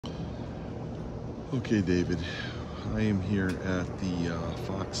Okay, David, I am here at the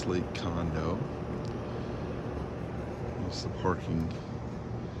Fox Lake condo. This is the parking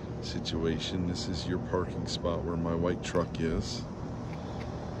situation. This is your parking spot where my white truck is.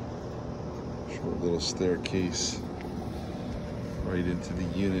 Short little staircase right into the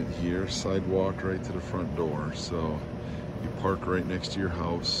unit here. Sidewalk right to the front door. So you park right next to your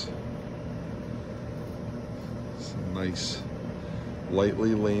house. Some nice,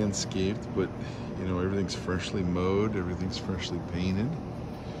 lightly landscaped, but you know, everything's freshly mowed, everything's freshly painted.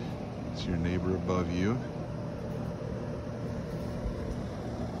 It's your neighbor above you.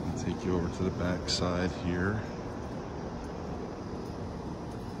 I'll take you over to the back side here.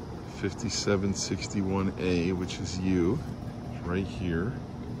 5761A, which is you, right here.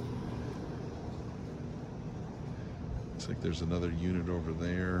 Looks like there's another unit over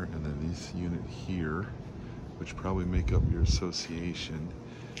there, and then this unit here, which probably make up your association.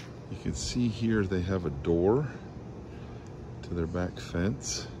 You can see here they have a door to their back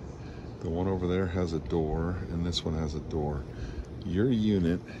fence. The one over there has a door, and this one has a door. Your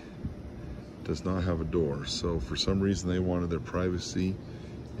unit does not have a door, so for some reason they wanted their privacy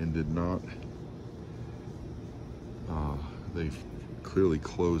and did not. They've clearly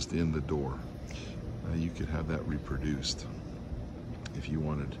closed in the door. You could have that reproduced if you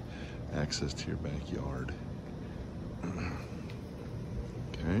wanted access to your backyard.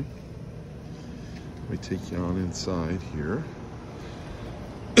 Okay, let me take you on inside here.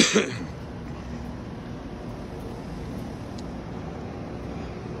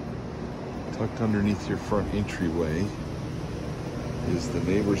 Tucked underneath your front entryway is the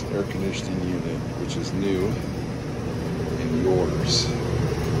neighbor's air conditioning unit, which is new, and yours,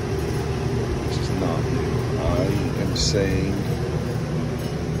 which is not new. I am saying,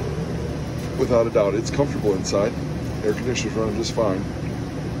 without a doubt, it's comfortable inside. Air conditioner's running just fine,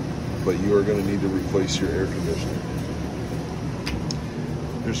 but you are going to need to replace your air conditioner.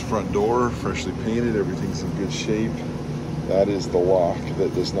 There's the front door, freshly painted, everything's in good shape. That is the lock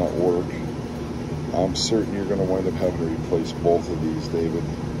that does not work. I'm certain you're going to wind up having to replace both of these, David.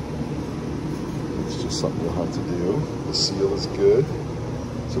 It's just something you'll have to do. The seal is good.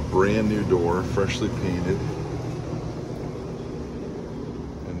 It's a brand new door, freshly painted.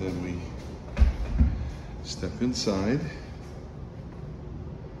 And then we step inside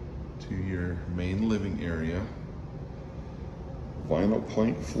to your main living area. Vinyl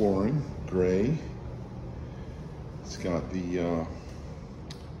plank flooring, gray. It's got the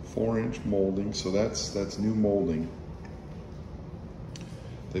 4-inch molding, so that's new molding.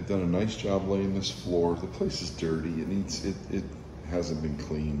 They've done a nice job laying this floor. The place is dirty. It hasn't been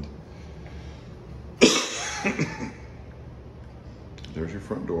cleaned. There's your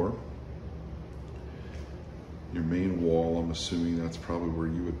front door. Your main wall, I'm assuming that's probably where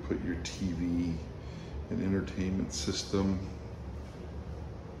you would put your TV and entertainment system.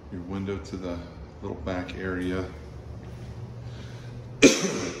 Your window to the little back area.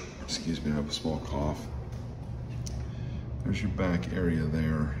 Excuse me, I have a small cough. There's your back area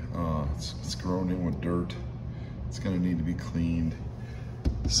there. It's grown in with dirt. It's gonna need to be cleaned.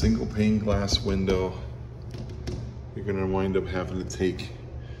 Single pane glass window. You're gonna wind up having to take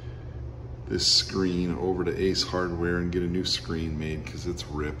this screen over to Ace Hardware and get a new screen made because it's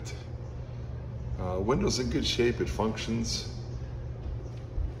ripped. Window's in good shape, it functions.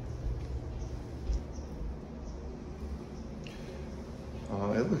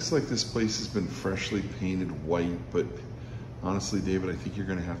 It looks like this place has been freshly painted white, but honestly, David, I think you're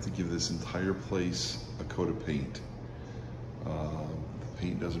gonna have to give this entire place a coat of paint. The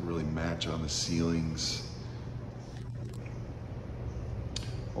paint doesn't really match on the ceilings.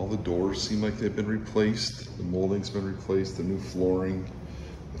 All the doors seem like they've been replaced. The molding's been replaced, the new flooring.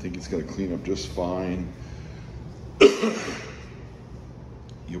 I think it's gonna clean up just fine.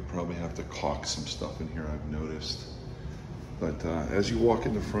 You'll probably have to caulk some stuff in here, I've noticed. But as you walk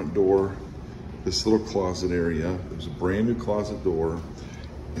in the front door, this little closet area, there's a brand new closet door.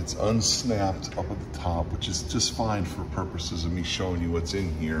 It's unsnapped up at the top, which is just fine for purposes of me showing you what's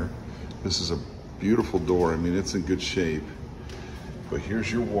in here. This is a beautiful door. I mean, it's in good shape. But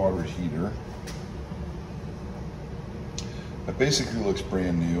here's your water heater. It basically looks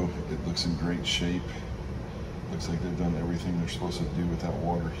brand new. It looks in great shape. Looks like they've done everything they're supposed to do with that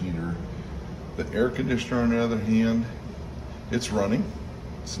water heater. The air conditioner, on the other hand, it's running.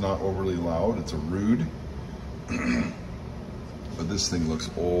 It's not overly loud. It's a Rude. But this thing looks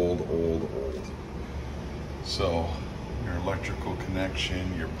old. So your electrical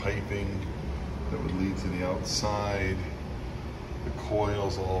connection, your piping that would lead to the outside, the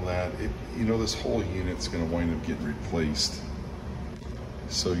coils, all that. You know, this whole unit's gonna wind up getting replaced.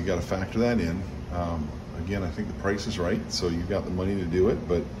 So you gotta factor that in. Again, I think the price is right, so you've got the money to do it,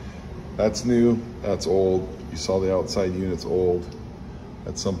 but that's new, that's old. You saw the outside unit's old.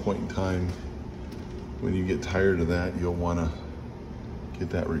 At some point in time, when you get tired of that, you'll want to get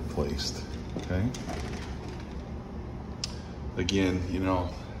that replaced, okay? Again, you know,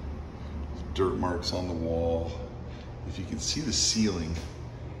 dirt marks on the wall. If you can see the ceiling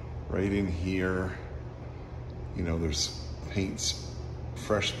right in here, you know, there's paints,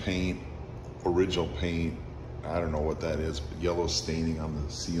 fresh paint, original paint. I don't know what that is, but yellow staining on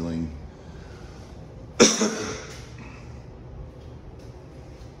the ceiling.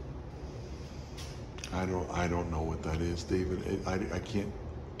 I don't know what that is, David. I can't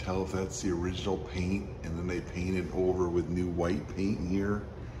tell if that's the original paint and then they painted over with new white paint in here.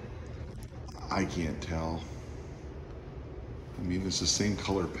 I can't tell. I mean, it's the same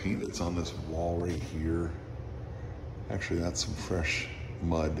color paint that's on this wall right here. Actually, that's some fresh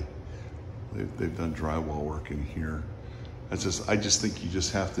mud. They've done drywall work in here. I just think you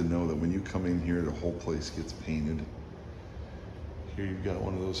just have to know that when you come in here, the whole place gets painted. Here you've got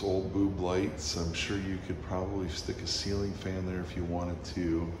one of those old boob lights. I'm sure you could probably stick a ceiling fan there if you wanted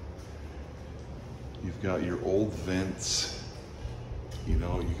to. You've got your old vents. You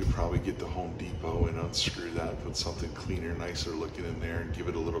know, you could probably get to Home Depot and unscrew that, put something cleaner, nicer looking in there and give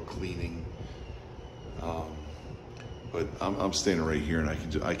it a little cleaning. But I'm standing right here and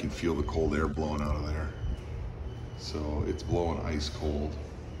I can feel the cold air blowing out of there. So it's blowing ice cold.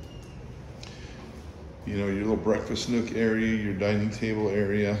 You know, your little breakfast nook area, your dining table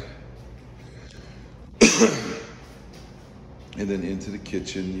area. And then into the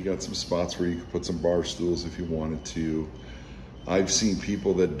kitchen, you got some spots where you can put some bar stools if you wanted to. I've seen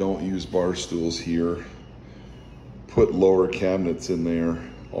people that don't use bar stools here put lower cabinets in there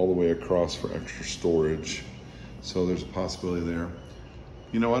all the way across for extra storage. So there's a possibility there.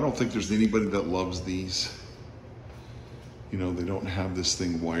 You know, I don't think there's anybody that loves these. You know, they don't have this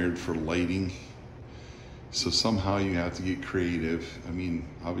thing wired for lighting. So somehow you have to get creative. I mean,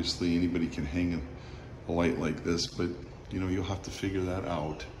 obviously anybody can hang a light like this, but you know, you'll have to figure that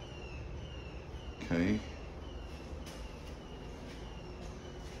out. Okay.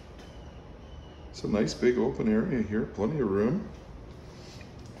 It's a nice big open area here, plenty of room.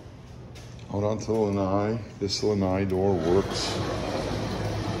 Out onto the lanai. This lanai door works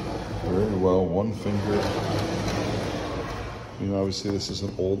very well. One finger. You know, obviously this is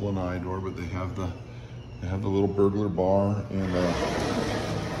an old lanai door, but they have the little burglar bar and a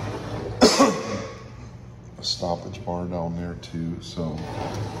stoppage bar down there too. So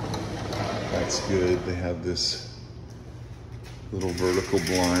that's good. They have this little vertical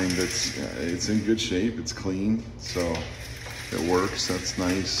blind that's it's in good shape. It's clean, so it works. That's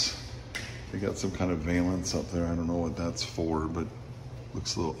nice. They got some kind of valance up there. I don't know what that's for, but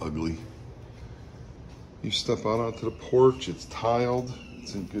looks a little ugly. You step out onto the porch. It's tiled.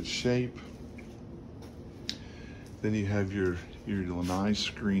 It's in good shape. Then you have your lanai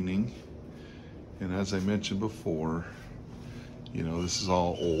screening. And as I mentioned before, you know, this is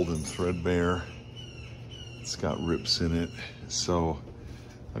all old and threadbare. It's got rips in it. So,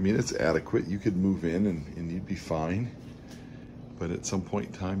 I mean, it's adequate. You could move in and you'd be fine. But at some point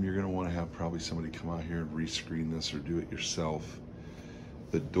in time, you're gonna wanna have probably somebody come out here and rescreen this or do it yourself.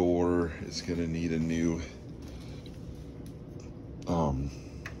 The door is gonna need a new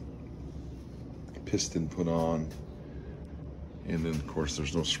piston put on. And then of course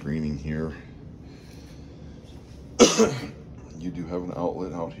there's no screening here. You do have an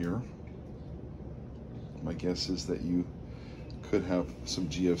outlet out here. My guess is that you could have some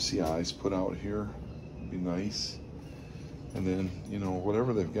GFCIs put out here. Be nice. And then, you know,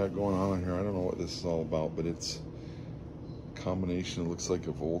 whatever they've got going on in here, I don't know what this is all about, but it's a combination, it looks like,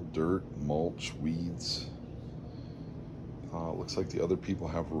 of old dirt, mulch, weeds. It looks like the other people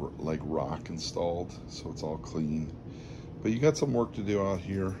have like rock installed, so it's all clean. But you got some work to do out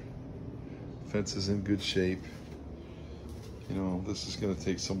here. Fence is in good shape. You know, this is gonna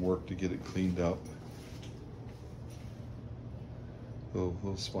take some work to get it cleaned up.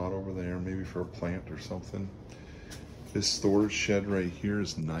 Little spot over there, maybe for a plant or something. This storage shed right here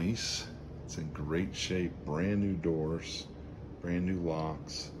is nice. It's in great shape. Brand new doors, brand new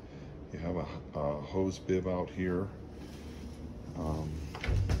locks. You have a hose bib out here.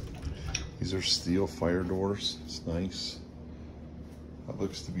 These are steel fire doors. It's nice. That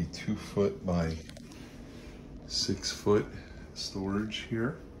looks to be 2 foot by 6 foot storage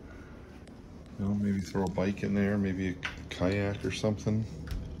here. You know, maybe throw a bike in there, maybe a kayak or something.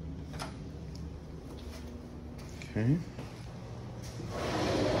 Okay.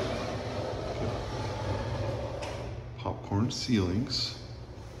 Popcorn ceilings.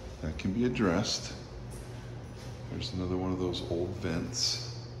 That can be addressed. There's another one of those old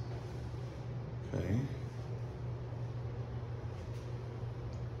vents. Okay.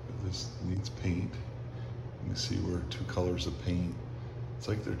 This needs paint. You can see we're two colors of paint. It's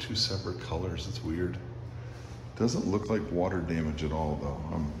like they're two separate colors. It's weird. Doesn't look like water damage at all though.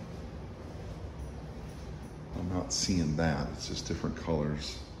 I'm not seeing that. It's just different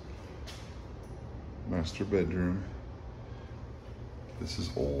colors. Master bedroom. This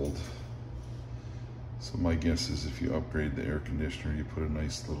is old. So my guess is if you upgrade the air conditioner, you put a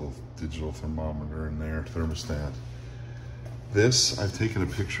nice little digital thermometer in there, thermostat. This I've taken a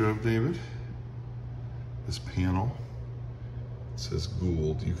picture of, David. This panel, it says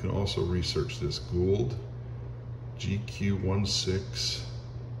Gould. You can also research this. Gould GQ16.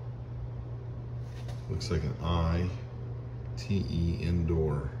 Looks like an I-T-E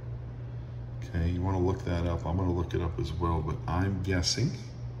indoor. Okay, you want to look that up. I'm going to look it up as well, but I'm guessing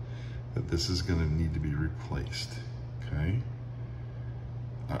that this is going to need to be replaced. Okay,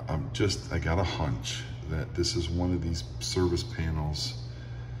 I got a hunch that this is one of these service panels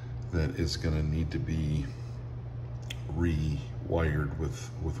that is going to need to be rewired with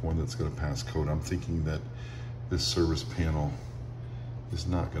one that's going to pass code. I'm thinking that this service panel is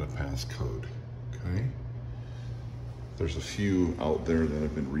not going to pass code. Okay, there's a few out there that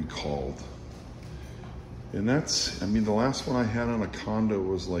have been recalled, and that's, I mean, the last one I had on a condo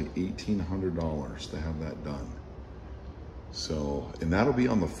was like $1,800 to have that done. So, and that'll be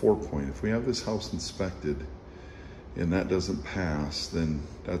on the 4-point. If we have this house inspected and that doesn't pass, then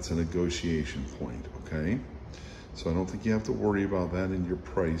that's a negotiation point, okay? So I don't think you have to worry about that in your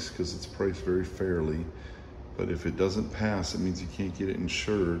price because it's priced very fairly. But if it doesn't pass, it means you can't get it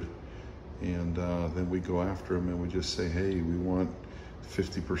insured. And then we go after them and we just say, hey, we want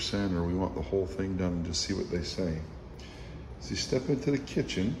 50% or we want the whole thing done, and just see what they say. So you step into the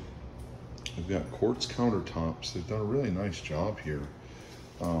kitchen. We've got quartz countertops. They've done a really nice job here.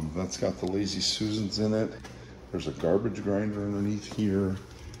 That's got the Lazy Susans in it. There's a garbage grinder underneath here.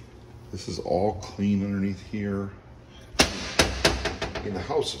 This is all clean underneath here. And the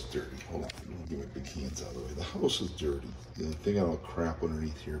house is dirty. Hold on, let me get my big hands out of the way. The house is dirty. You know, they got all crap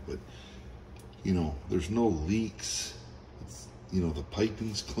underneath here, but you know, there's no leaks. It's, you know, the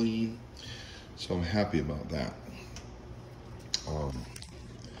piping's clean. So I'm happy about that.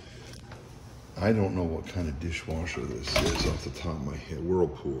 I don't know what kind of dishwasher this is off the top of my head.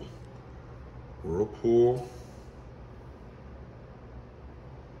 Whirlpool. Whirlpool.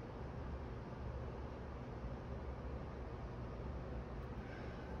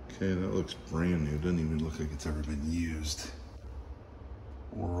 Okay, that looks brand new. Doesn't even look like it's ever been used.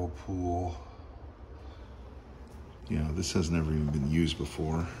 Whirlpool. Yeah, this has never even been used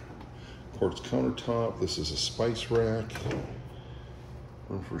before. Quartz countertop. This is a spice rack.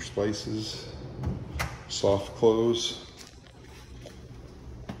 Room for spices. Soft close.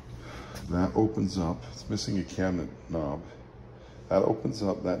 That opens up. It's missing a cabinet knob. That opens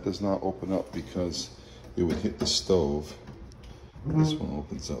up. That does not open up because it would hit the stove. This one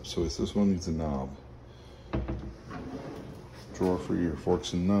opens up. So this one needs a knob. Drawer for your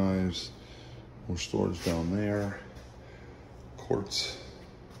forks and knives. More storage down there. Quartz.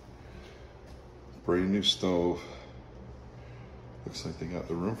 Brand new stove. Looks like they got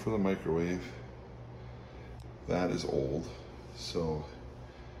the room for the microwave. That is old, so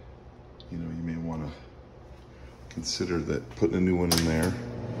you know, you may want to consider that putting a new one in there.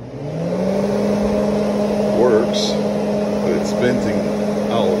 Works, but it's venting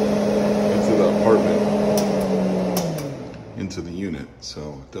out into the apartment, into the unit,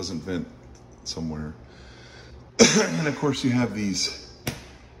 so it doesn't vent somewhere. And of course you have these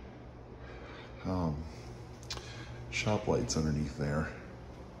shop lights underneath there.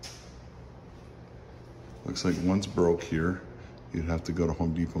 Looks like one's broke here. You'd have to go to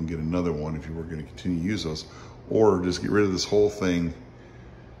Home Depot and get another one if you were going to continue to use those, or just get rid of this whole thing,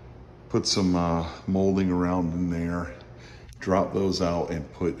 put some molding around in there, drop those out, and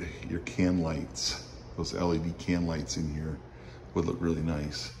put your can lights, those LED can lights in here. Would look really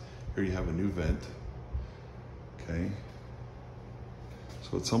nice. Here you have a new vent. Okay.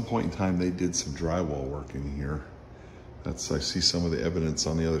 So at some point in time, they did some drywall work in here. I see some of the evidence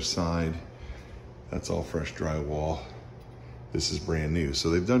on the other side. That's all fresh drywall. This is brand new. So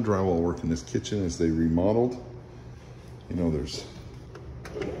they've done drywall work in this kitchen as they remodeled. You know, there's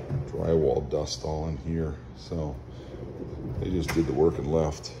drywall dust all in here. So they just did the work and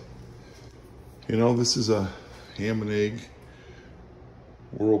left. You know, this is a ham and egg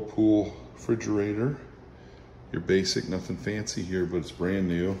Whirlpool refrigerator. Your basic, nothing fancy here, but it's brand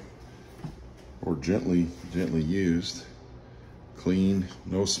new or gently used. clean,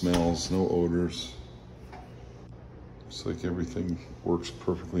 no smells, no odors. Looks like everything works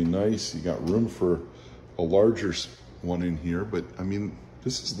perfectly nice. You got room for a larger one in here, but I mean,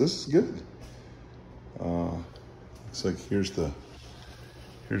 this is good. Looks like here's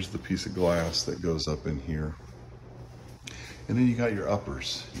the piece of glass that goes up in here. And then you got your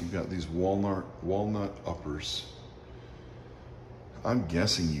uppers. You've got these walnut uppers. I'm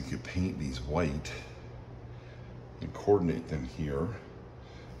guessing you could paint these white and coordinate them here.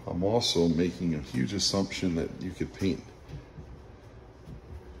 I'm also making a huge assumption that you could paint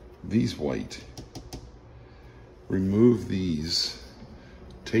these white, remove these,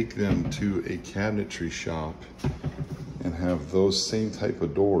 take them to a cabinetry shop and have those same type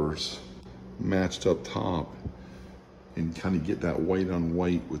of doors matched up top and kind of get that white on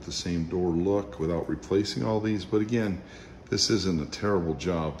white with the same door look without replacing all these. But again, this isn't a terrible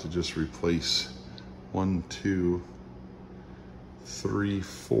job to just replace 1, 2, 3,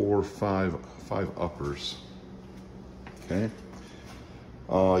 4, 5 uppers. Okay.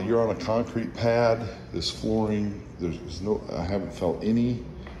 You're on a concrete pad. This flooring, I haven't felt any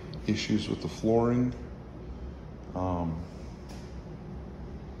issues with the flooring.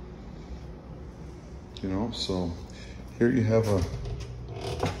 You know, so here you have a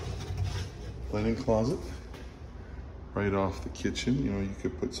linen closet right off the kitchen. You know, you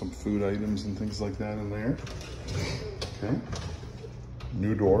could put some food items and things like that in there. Okay.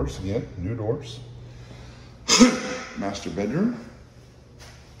 New doors, again, new doors. Master bedroom.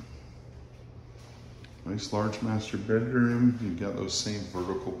 Nice large master bedroom. You've got those same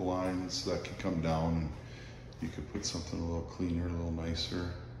vertical blinds that could come down. You could put something a little cleaner, a little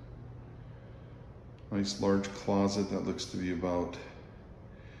nicer. Nice large closet that looks to be about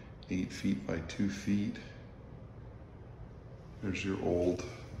 8 feet by 2 feet. There's your old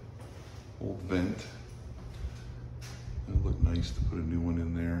vent. It would look nice to put a new one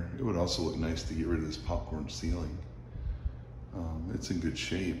in there. It would also look nice to get rid of this popcorn ceiling. It's in good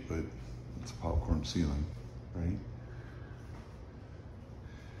shape, but it's a popcorn ceiling, right?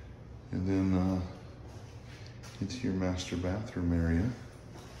 And then into your master bathroom area,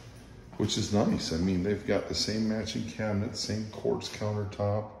 which is nice. I mean, they've got the same matching cabinet, same quartz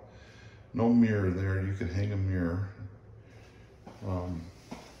countertop, no mirror there. You could hang a mirror.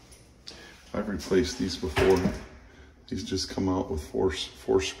 I've replaced these before. These just come out with four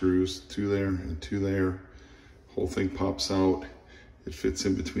screws, 2 there and 2 there. Whole thing pops out. It fits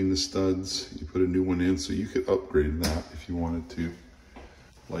in between the studs. You put a new one in, so you could upgrade that if you wanted to.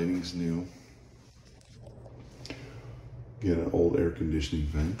 Lighting's new. Get an old air conditioning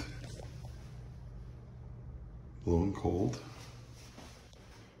vent. Blowing cold.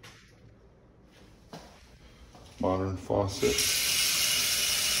 Modern faucet.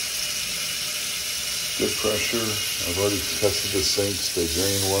 Good pressure. I've already tested the sinks. They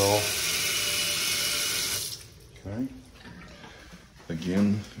drain well. Okay.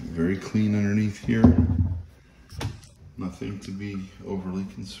 Again, very clean underneath here. Nothing to be overly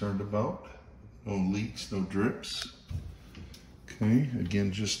concerned about. No leaks, no drips. Okay,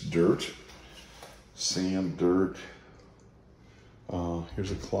 again, just dirt. Sand, dirt.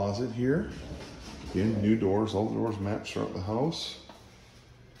 Here's a closet here. Again, new doors. All the doors match throughout the house.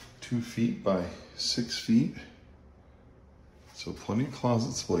 2 feet by 6 feet. So plenty of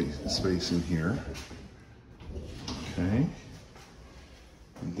closet space in here. Okay.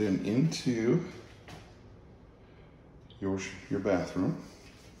 And then into your bathroom.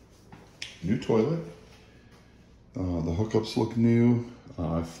 New toilet. The hookups look new.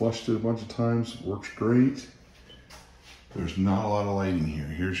 I flushed it a bunch of times. Works great. There's not a lot of lighting here.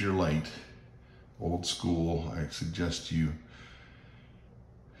 Here's your light. Old school. I suggest you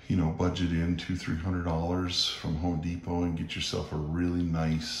budget in $200-300 from Home Depot and get yourself a really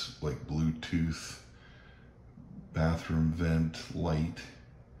nice, like, Bluetooth bathroom vent light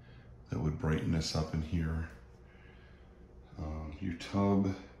that would brighten this up in here. Your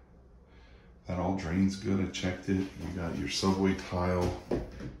tub, that all drains good. I checked it. You got your subway tile.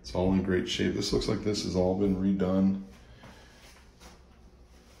 It's all in great shape. This looks like this has all been redone.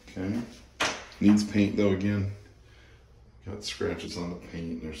 Okay. Needs paint though again. Got scratches on the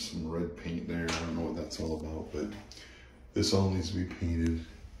paint. There's some red paint there. I don't know what that's all about, but this all needs to be painted.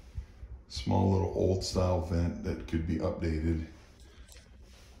 Small little old style vent that could be updated.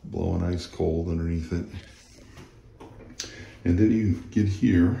 Blowing ice cold underneath it. And then you get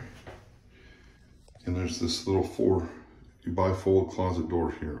here, and there's this little bifold closet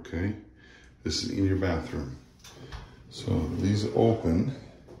door here, okay? This is in your bathroom. So these open.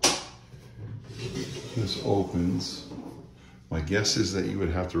 This opens. My guess is that you would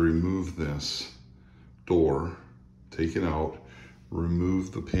have to remove this door, take it out,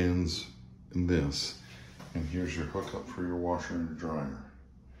 remove the pins in this, and here's your hookup for your washer and your dryer.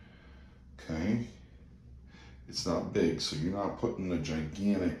 Okay, it's not big, so you're not putting a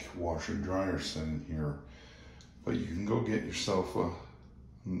gigantic washer and dryer set in here, but you can go get yourself a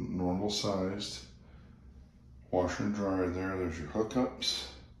normal sized washer and dryer there. There's your hookups,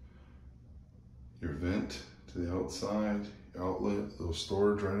 your vent to the outside, outlet, little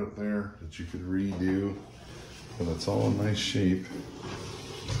storage right up there that you could redo, but it's all in nice shape.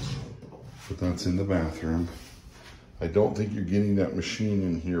 But that's in the bathroom. I don't think you're getting that machine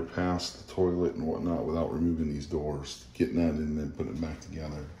in here past the toilet and whatnot without removing these doors, getting that in and then putting it back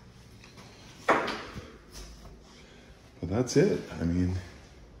together. But that's it. I mean,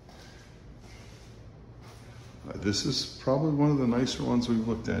 this is probably one of the nicer ones we've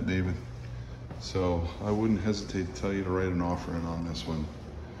looked at, David. So I wouldn't hesitate to tell you to write an offer in on this one.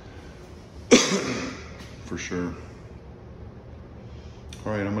 For sure.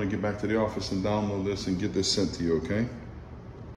 All right, I'm gonna get back to the office and download this and get this sent to you, okay?